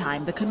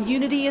 Meantime, the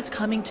community is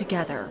coming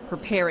together,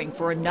 preparing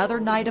for another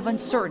night of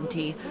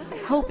uncertainty,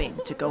 hoping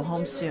to go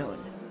home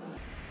soon.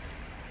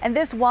 And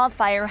this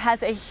wildfire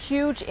has a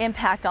huge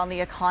impact on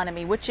the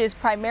economy, which is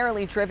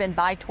primarily driven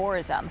by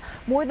tourism.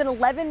 More than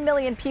 11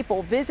 million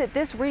people visit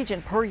this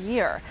region per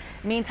year.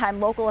 Meantime,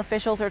 local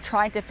officials are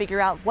trying to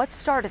figure out what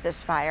started this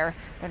fire.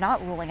 They're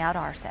not ruling out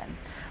arson.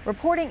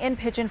 Reporting in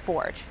Pigeon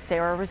Forge,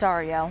 Sarah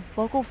Rosario,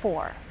 Local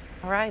 4.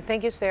 All right,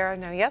 thank you, Sarah.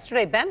 Now,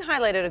 yesterday, Ben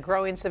highlighted a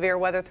growing severe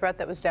weather threat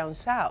that was down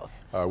south.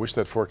 I wish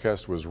that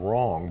forecast was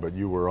wrong, but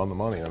you were on the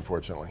money,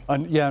 unfortunately.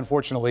 Yeah,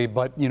 unfortunately,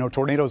 but you know,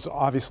 tornadoes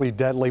obviously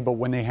deadly, but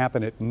when they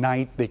happen at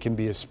night, they can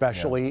be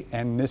especially,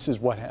 and this is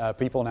what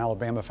people in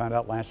Alabama found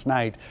out last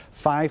night.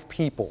 5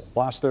 people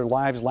lost their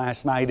lives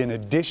last night. In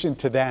addition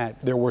to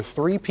that, there were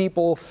 3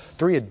 people,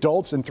 3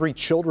 adults and 3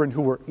 children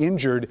who were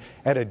injured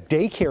at a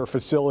daycare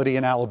facility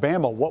in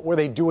Alabama. What were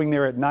they doing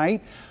there at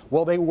night?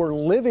 Well, they were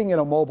living in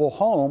a mobile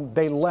home.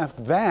 They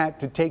left that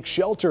to take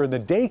shelter in the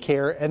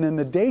daycare, and then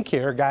the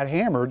daycare got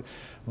hammered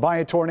by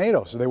a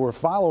tornado. So they were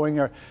following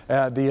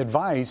the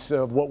advice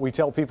of what we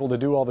tell people to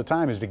do all the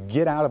time, is to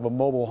get out of a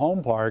mobile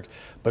home park,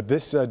 but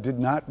this did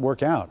not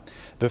work out.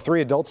 The 3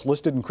 adults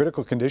listed in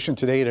critical condition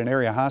today at an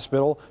area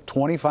hospital.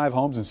 25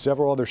 homes and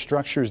several other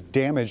structures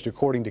damaged,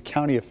 according to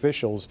county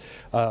officials,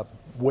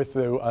 with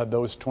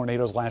those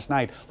tornadoes last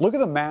night. Look at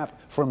the map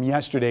from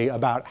yesterday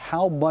about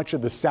how much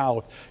of the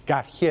South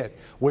got hit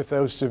with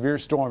those severe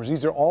storms.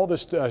 These are all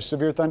the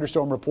severe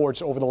thunderstorm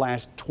reports over the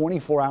last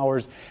 24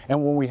 hours.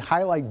 And when we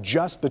highlight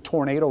just the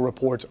tornado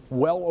reports,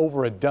 well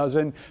over a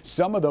dozen.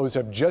 Some of those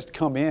have just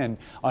come in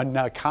on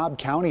Cobb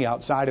County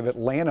outside of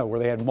Atlanta, where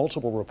they had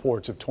multiple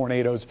reports of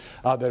tornadoes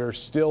that are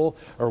still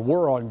or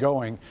were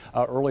ongoing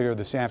earlier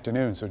this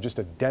afternoon. So just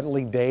a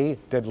deadly day,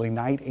 deadly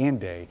night and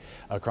day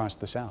across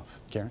the South.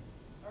 Karen?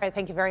 All right,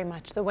 thank you very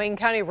much. The Wayne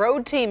County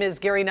Road Team is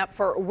gearing up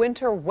for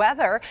winter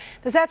weather.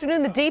 This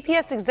afternoon, the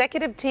DPS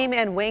executive team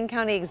and Wayne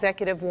County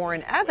Executive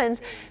Warren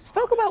Evans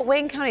spoke about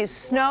Wayne County's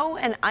snow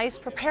and ice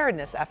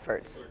preparedness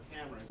efforts.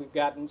 We've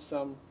gotten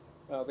some,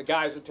 the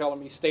guys are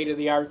telling me,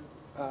 state-of-the-art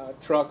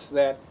trucks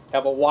that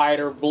have a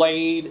wider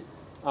blade,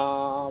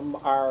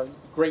 are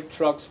great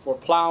trucks for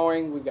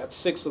plowing. We've got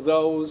 6 of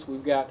those.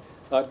 We've got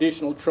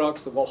additional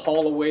trucks that will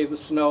haul away the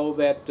snow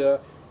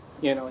that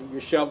you know, you're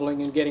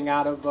shoveling and getting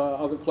out of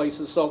other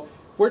places. So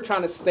we're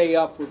trying to stay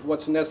up with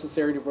what's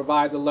necessary to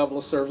provide the level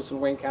of service in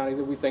Wayne County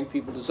that we think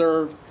people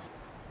deserve.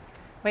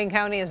 Wayne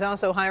County is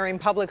also hiring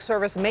public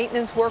service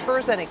maintenance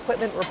workers and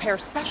equipment repair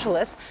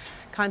specialists.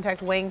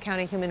 Contact Wayne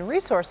County Human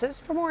Resources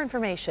for more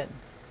information.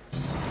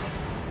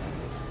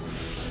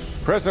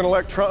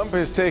 President-elect Trump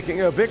is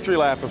taking a victory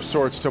lap of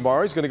sorts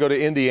tomorrow. He's going to go to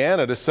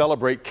Indiana to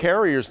celebrate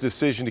Carrier's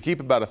decision to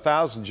keep about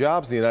 1,000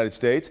 jobs in the United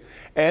States,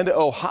 and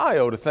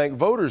Ohio to thank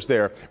voters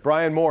there.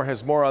 Brian Moore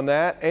has more on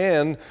that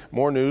and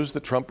more news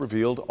that Trump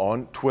revealed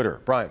on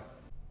Twitter. Brian.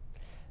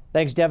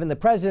 Thanks, Devin. The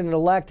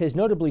president-elect has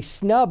notably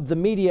snubbed the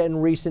media in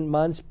recent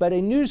months, but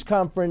a news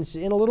conference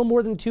in a little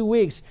more than 2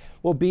 weeks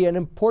will be an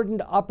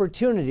important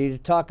opportunity to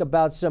talk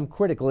about some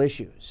critical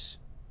issues.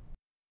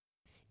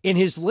 In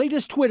his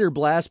latest Twitter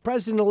blast,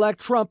 President-elect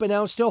Trump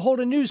announced he'll hold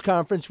a news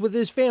conference with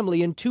his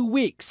family in 2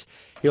 weeks.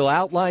 He'll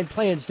outline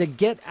plans to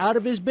get out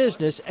of his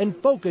business and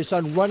focus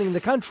on running the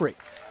country.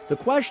 The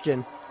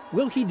question,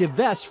 will he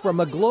divest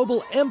from a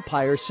global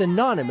empire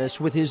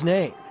synonymous with his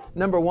name?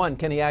 Number one,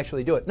 can he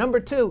actually do it? Number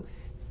two,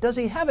 does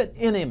he have it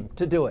in him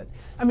to do it?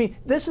 I mean,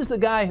 this is the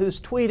guy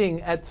who's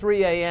tweeting at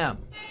 3 a.m.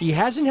 He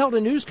hasn't held a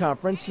news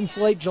conference since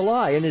late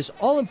July, and his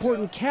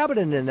all-important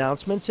cabinet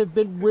announcements have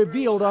been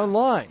revealed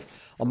online.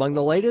 Among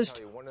the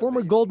latest,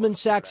 former Goldman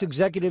Sachs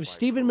executive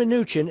Steven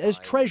Mnuchin as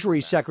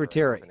Treasury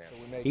Secretary.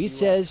 He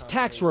says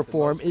tax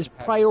reform is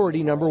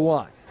priority number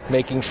one.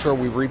 Making sure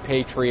we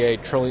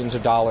repatriate trillions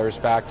of dollars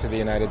back to the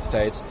United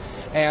States,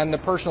 and the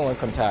personal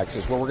income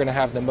taxes, where we're going to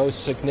have the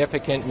most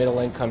significant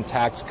middle-income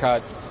tax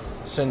cut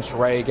since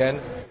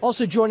Reagan.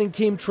 Also joining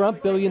Team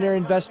Trump, billionaire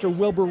investor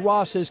Wilbur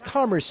Ross as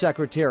Commerce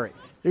Secretary.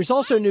 There's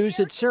also news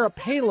that Sarah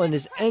Palin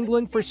is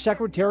angling for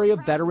Secretary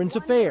of Veterans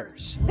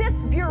Affairs.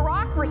 This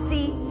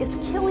bureaucracy is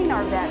killing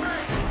our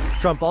vets.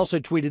 Trump also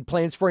tweeted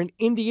plans for an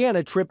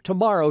Indiana trip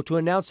tomorrow to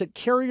announce that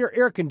Carrier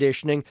Air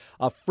Conditioning,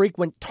 a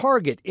frequent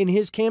target in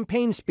his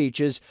campaign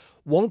speeches,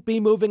 won't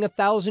be moving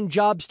 1,000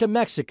 jobs to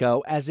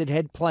Mexico as it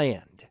had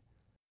planned.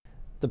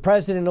 The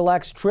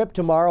president-elect's trip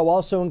tomorrow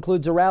also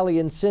includes a rally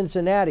in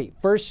Cincinnati,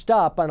 first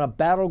stop on a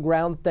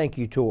battleground thank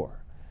you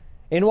tour.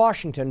 In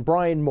Washington,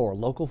 Brian Moore,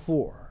 Local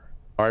 4.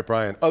 All right,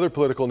 Brian, other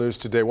political news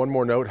today. One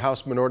more note,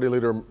 House Minority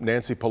Leader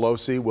Nancy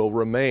Pelosi will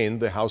remain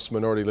the House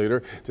Minority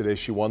Leader. Today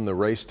she won the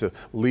race to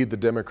lead the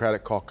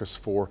Democratic caucus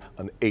for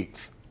an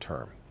 8th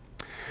term.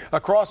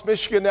 Across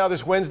Michigan now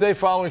this Wednesday,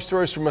 following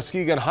stories from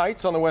Muskegon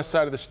Heights on the west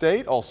side of the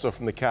state, also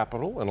from the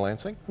Capitol in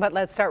Lansing. But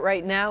let's start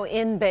right now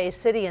in Bay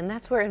City, and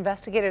that's where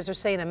investigators are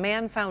saying a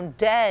man found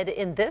dead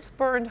in this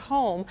burned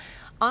home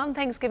on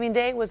Thanksgiving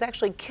Day was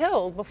actually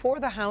killed before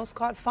the house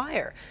caught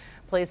fire.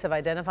 Police have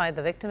identified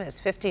the victim as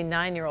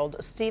 59-year-old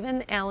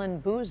Stephen Allen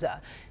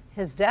Booza.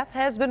 His death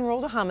has been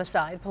ruled a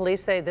homicide.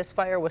 Police say this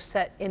fire was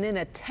set in an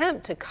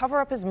attempt to cover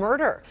up his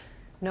murder.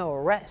 No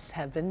arrests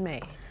have been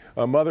made.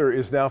 A mother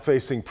is now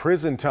facing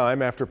prison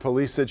time after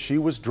police said she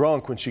was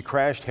drunk when she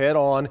crashed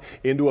head-on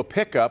into a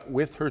pickup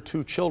with her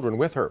 2 children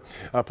with her.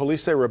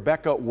 Police say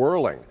Rebecca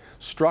Whirling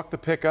struck the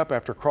pickup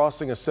after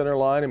crossing a center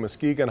line in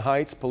Muskegon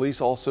Heights.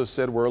 Police also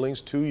said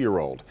Whirling's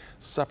 2-year-old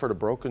suffered a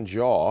broken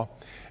jaw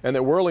and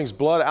that Whirling's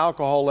blood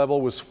alcohol level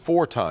was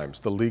 4 times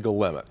the legal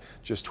limit.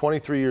 Just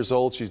 23 years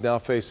old, she's now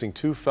facing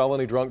 2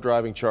 felony drunk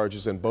driving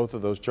charges, and both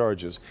of those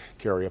charges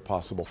carry a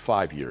possible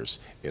 5 years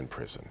in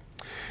prison.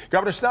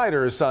 Governor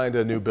Snyder has signed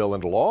a new bill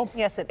into law.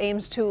 Yes, it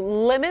aims to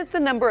limit the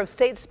number of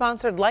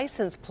state-sponsored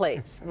license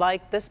plates,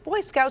 like this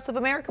Boy Scouts of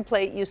America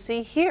plate you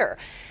see here.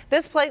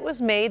 This plate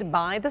was made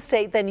by the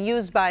state, then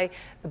used by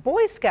the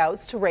Boy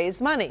Scouts to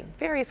raise money.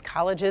 Various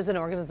colleges and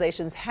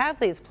organizations have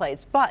these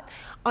plates, but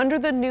under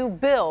the new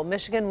bill,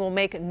 Michigan will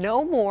make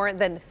no more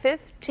than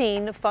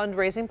 15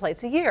 fundraising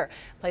plates a year.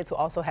 Plates will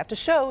also have to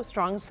show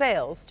strong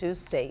sales to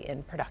stay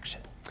in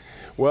production.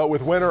 Well,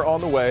 with winter on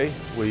the way,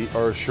 we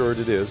are assured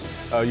it is.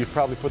 You've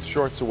probably put the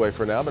shorts away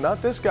for now, but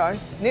not this guy.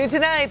 New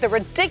tonight, the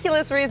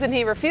ridiculous reason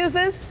he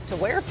refuses to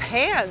wear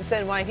pants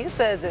and why he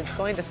says it's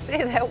going to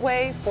stay that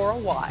way for a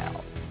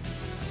while.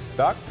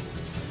 Doc?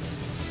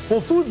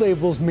 Well, food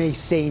labels may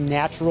say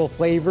natural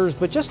flavors,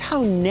 but just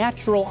how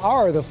natural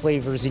are the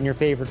flavors in your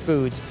favorite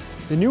foods?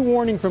 The new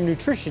warning from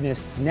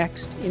nutritionists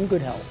next in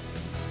Good Health.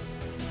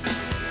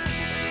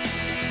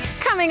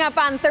 Coming up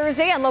on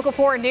Thursday on Local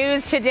 4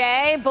 News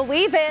today,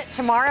 believe it,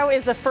 tomorrow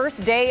is the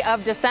first day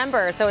of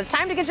December, so it's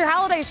time to get your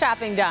holiday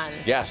shopping done.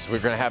 Yes, we're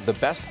going to have the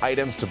best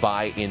items to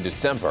buy in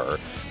December.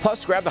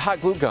 Plus, grab the hot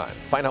glue gun.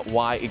 Find out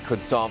why it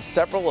could solve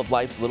several of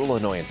life's little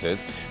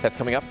annoyances. That's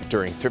coming up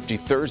during Thrifty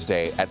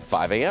Thursday at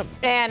 5 a.m.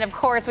 And of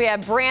course, we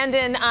have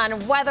Brandon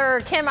on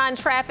weather, Kim on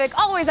traffic,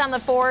 always on the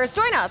 4s.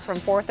 Join us from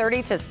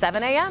 4:30 to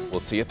 7 a.m.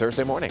 We'll see you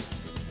Thursday morning.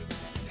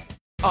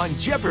 On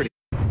Jeopardy!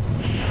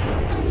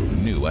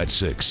 New at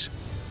 6.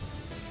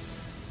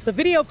 The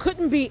video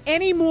couldn't be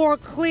any more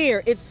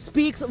clear. It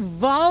speaks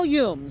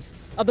volumes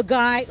of the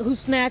guy who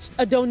snatched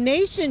a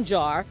donation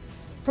jar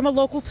from a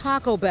local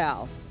Taco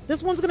Bell.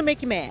 This one's going to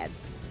make you mad.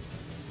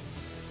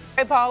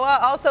 Hey, Paula,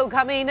 also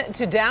coming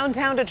to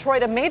downtown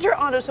Detroit, a major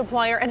auto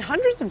supplier and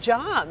hundreds of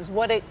jobs,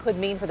 what it could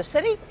mean for the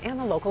city and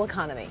the local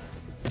economy.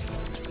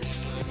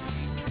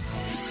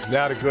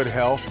 Now to Good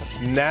Health,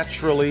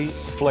 naturally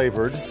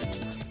flavored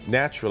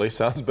naturally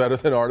sounds better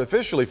than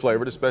artificially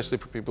flavored, especially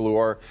for people who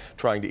are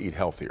trying to eat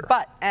healthier.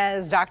 But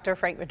as Dr.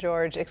 Frank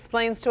McGeorge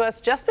explains to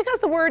us, just because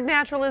the word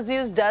natural is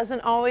used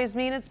doesn't always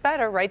mean it's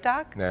better, right,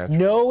 Doc? Natural.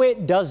 No,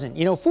 it doesn't.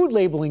 You know, food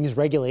labeling is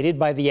regulated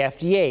by the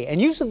FDA,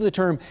 and use of the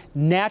term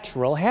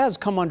natural has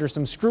come under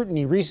some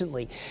scrutiny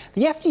recently.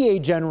 The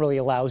FDA generally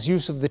allows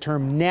use of the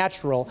term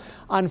natural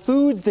on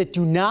foods that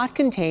do not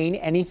contain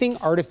anything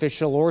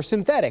artificial or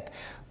synthetic.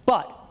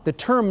 But the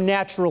term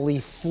naturally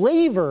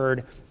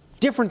flavored,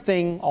 different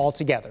thing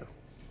altogether.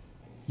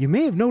 You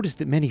may have noticed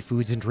that many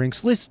foods and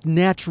drinks list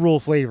natural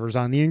flavors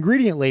on the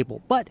ingredient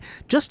label, but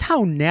just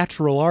how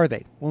natural are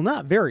they? Well,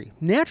 not very.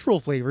 Natural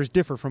flavors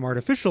differ from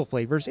artificial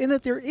flavors in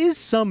that there is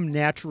some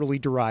naturally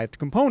derived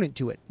component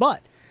to it,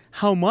 but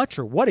how much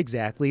or what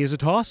exactly is a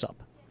toss-up.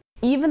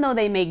 Even though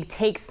they may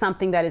take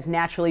something that is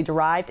naturally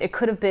derived, it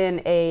could have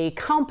been a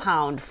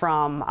compound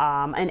from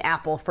an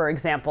apple, for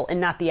example, and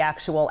not the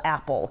actual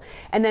apple.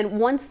 And then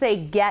once they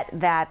get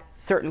that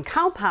certain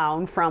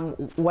compound from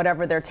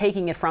whatever they're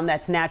taking it from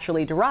that's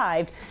naturally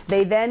derived,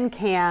 they then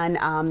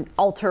can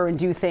alter and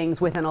do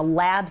things within a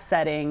lab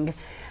setting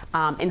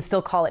and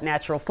still call it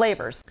natural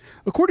flavors.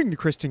 According to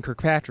Kristen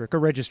Kirkpatrick, a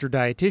registered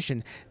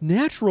dietitian,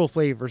 natural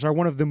flavors are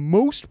one of the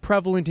most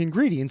prevalent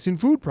ingredients in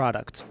food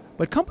products.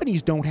 But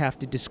companies don't have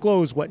to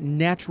disclose what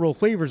natural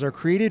flavors are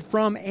created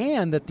from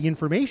and that the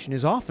information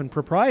is often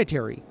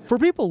proprietary. For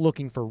people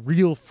looking for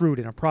real fruit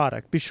in a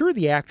product, be sure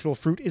the actual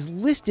fruit is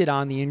listed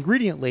on the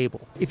ingredient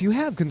label. If you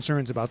have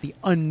concerns about the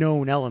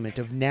unknown element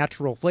of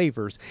natural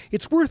flavors,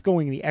 it's worth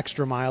going the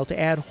extra mile to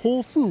add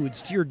whole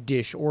foods to your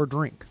dish or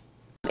drink.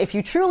 If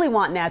you truly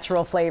want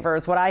natural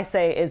flavors, what I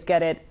say is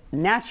get it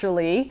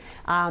naturally.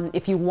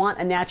 If you want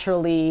a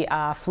naturally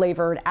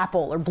flavored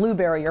apple or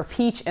blueberry or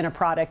peach in a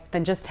product,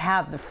 then just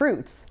have the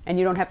fruits and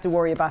you don't have to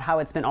worry about how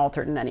it's been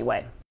altered in any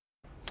way.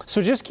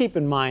 So just keep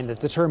in mind that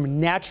the term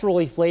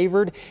naturally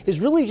flavored is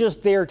really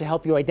just there to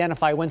help you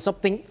identify when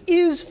something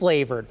is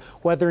flavored,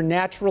 whether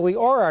naturally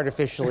or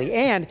artificially.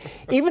 And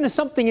even if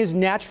something is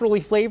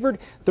naturally flavored,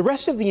 the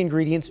rest of the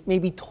ingredients may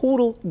be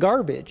total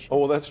garbage. Oh,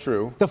 well, that's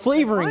true. The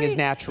flavoring is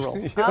natural.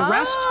 The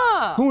rest,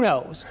 who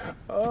knows?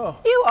 Oh.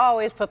 You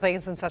always put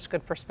things in such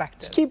good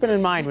perspective. Just keep it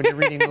in mind when you're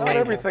reading the label. Not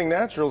everything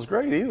natural is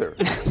great either.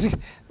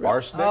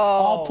 Arsenic.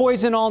 All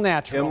poison, all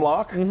natural.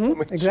 Hemlock.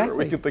 Exactly. Sure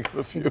we can think of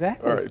a few.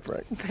 Exactly. All right,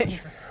 Frank.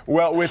 Thanks.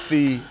 Well, with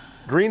the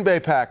Green Bay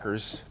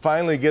Packers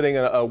finally getting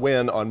a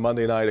win on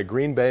Monday night, a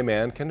Green Bay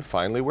man can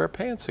finally wear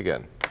pants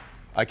again.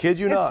 I kid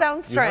you not. It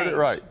sounds strange, you heard it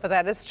right. But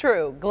that is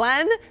true.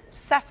 Glenn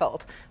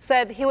Sefelt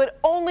said he would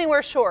only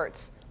wear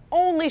shorts,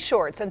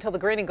 until the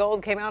green and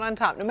gold came out on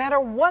top. No matter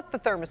what the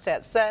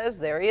thermostat says,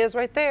 there he is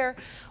right there.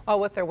 Well,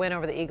 with their win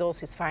over the Eagles,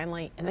 he's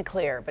finally in the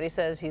clear. But he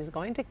says he's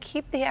going to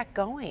keep the act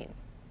going.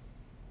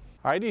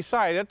 I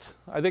decided,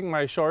 I think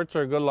my shorts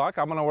are good luck.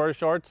 I'm going to wear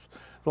shorts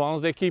as long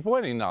as they keep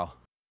winning now.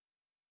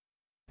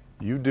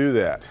 You do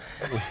that.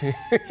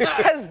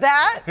 Because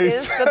that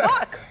is good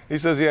luck. He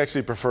says he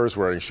actually prefers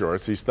wearing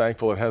shorts. He's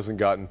thankful it hasn't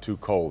gotten too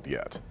cold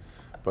yet.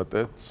 But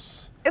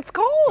it's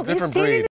cold. a different breed.